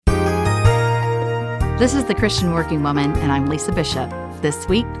This is The Christian Working Woman, and I'm Lisa Bishop. This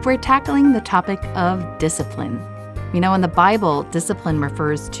week, we're tackling the topic of discipline. You know, in the Bible, discipline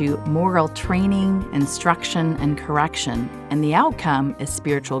refers to moral training, instruction, and correction, and the outcome is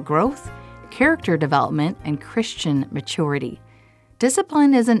spiritual growth, character development, and Christian maturity.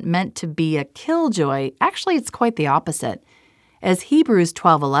 Discipline isn't meant to be a killjoy. Actually, it's quite the opposite. As Hebrews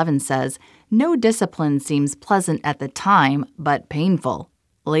 12:11 says, no discipline seems pleasant at the time, but painful.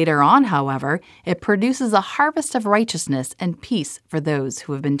 Later on, however, it produces a harvest of righteousness and peace for those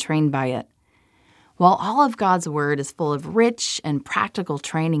who have been trained by it. While all of God's Word is full of rich and practical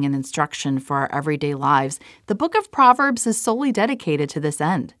training and instruction for our everyday lives, the book of Proverbs is solely dedicated to this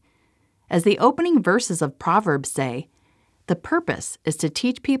end. As the opening verses of Proverbs say, the purpose is to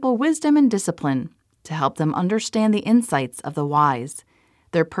teach people wisdom and discipline, to help them understand the insights of the wise.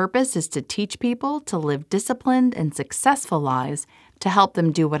 Their purpose is to teach people to live disciplined and successful lives, to help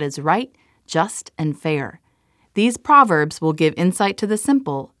them do what is right, just, and fair. These proverbs will give insight to the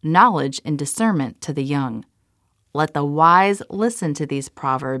simple, knowledge and discernment to the young. Let the wise listen to these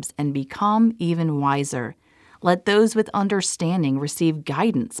proverbs and become even wiser. Let those with understanding receive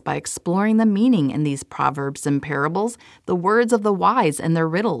guidance by exploring the meaning in these proverbs and parables, the words of the wise and their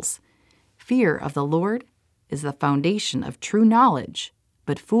riddles. Fear of the Lord is the foundation of true knowledge,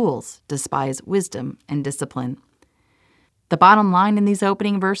 but fools despise wisdom and discipline. The bottom line in these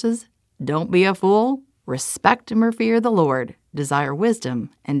opening verses, don't be a fool, respect and revere the Lord, desire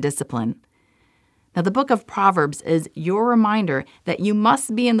wisdom and discipline. Now, the book of Proverbs is your reminder that you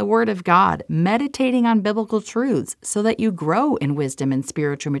must be in the Word of God, meditating on biblical truths so that you grow in wisdom and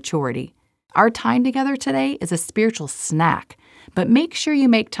spiritual maturity. Our time together today is a spiritual snack, but make sure you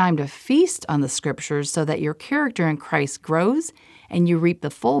make time to feast on the Scriptures so that your character in Christ grows and you reap the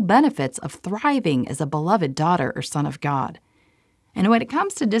full benefits of thriving as a beloved daughter or son of God. And when it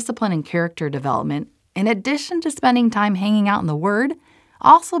comes to discipline and character development, in addition to spending time hanging out in the Word,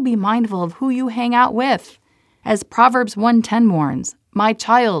 also be mindful of who you hang out with. As Proverbs 1:10 warns, "My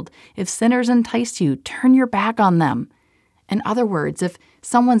child, if sinners entice you, turn your back on them." In other words, if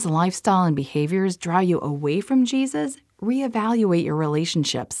someone's lifestyle and behaviors draw you away from Jesus, reevaluate your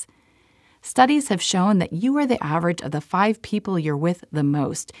relationships. Studies have shown that you are the average of the 5 people you're with the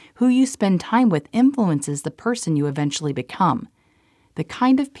most. Who you spend time with influences the person you eventually become. The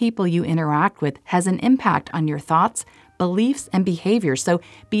kind of people you interact with has an impact on your thoughts, beliefs, and behaviors, so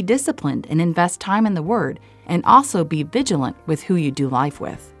be disciplined and invest time in the Word, and also be vigilant with who you do life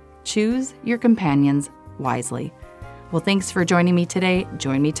with. Choose your companions wisely. Well, thanks for joining me today.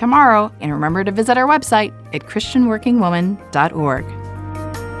 Join me tomorrow, and remember to visit our website at christianworkingwoman.org.